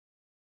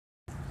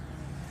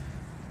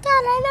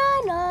na na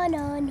na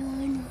na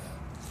na.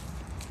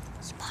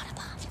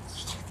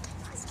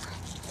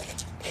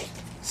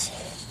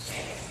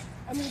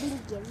 And he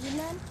didn't give you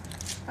none?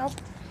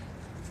 Nope.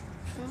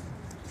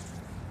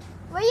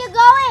 Where you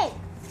going?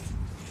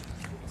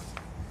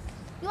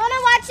 You want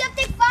to watch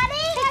something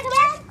funny? Hey,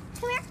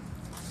 come here.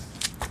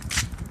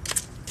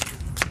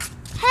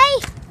 Hey,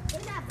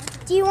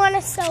 do you want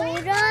a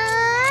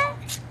soda?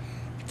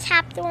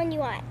 Tap the one you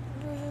want.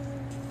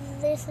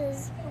 This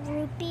is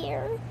root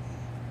beer,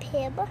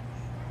 Pib,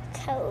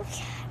 Coke,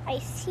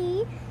 iced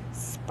tea,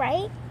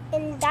 Sprite,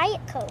 and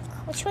Diet Coke.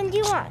 Which one do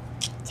you want?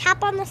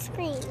 Tap on the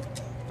screen.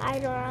 I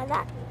don't know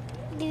that.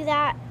 Do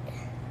that.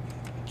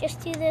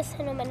 Just do this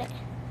in a minute.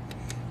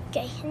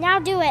 Okay, now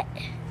do it.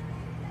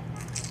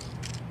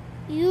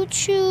 You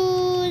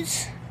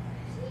choose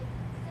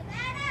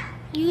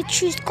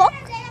Coke?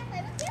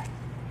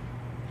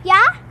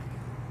 Yeah?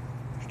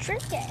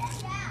 Drink it.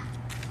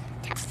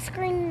 Tap the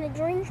screen to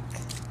drink.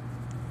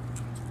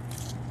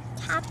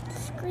 Tap the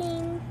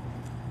screen.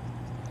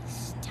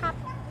 Tap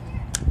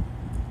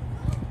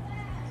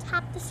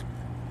the screen.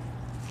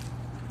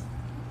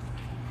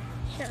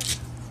 Here.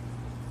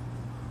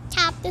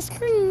 Tap the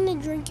screen to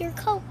drink your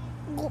Coke.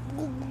 Gulp,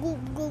 gulp,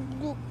 gulp, gulp,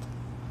 gulp.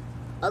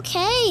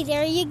 Okay,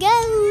 there you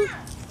go.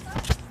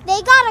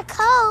 They got a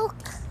Coke.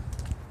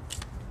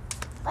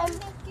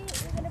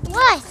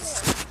 What?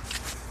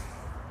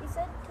 You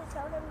said to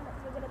tell them that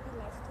you're gonna be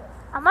nice to them.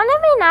 I'm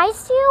gonna be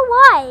nice to you?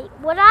 Why?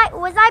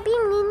 Was I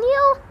being mean to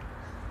you?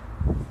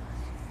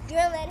 You're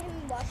gonna let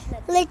him watch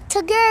Netflix.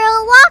 Little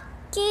girl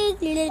walking,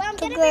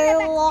 little girl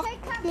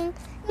walking,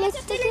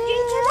 little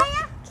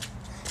girl.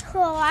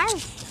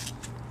 Alright.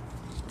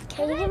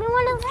 Can you give me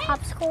one of the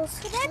popsicles?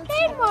 Can I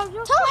play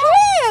Mario Kart? Tell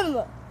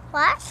him!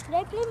 What? Can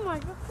I play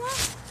Mario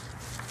Kart?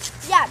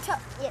 Yeah,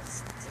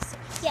 yes.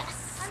 Yes.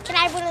 Can I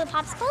have one of the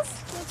popsicles?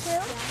 Me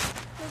too.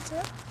 Me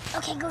too.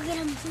 Okay, go get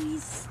them,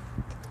 please.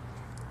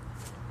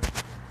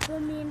 For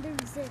me and the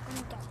Reese are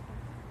gonna get them.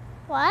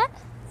 What?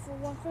 For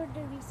one for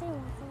the Reese,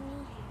 one for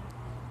me.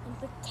 And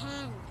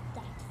pretend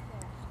that's for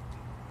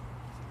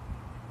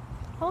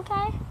us.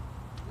 Okay.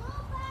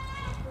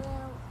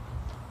 Well,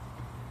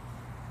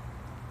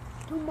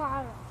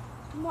 tomorrow.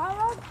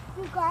 Tomorrow,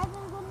 you guys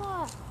are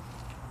gonna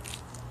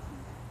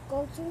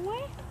go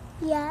somewhere?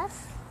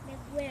 Yes.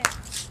 Like where?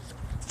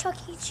 Chuck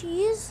E.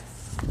 Cheese.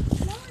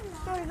 No,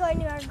 We're going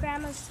to our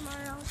grandma's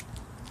tomorrow.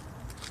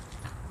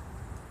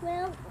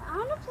 well, I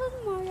wanna play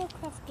the Mario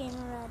Kart game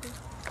already.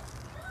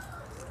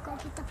 Go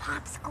get the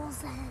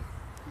popsicles then.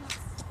 Yes.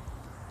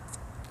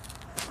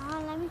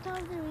 Let me tell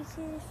the Reese if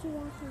she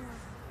wants one.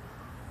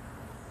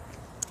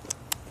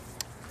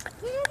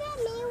 Can you get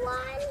me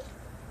one?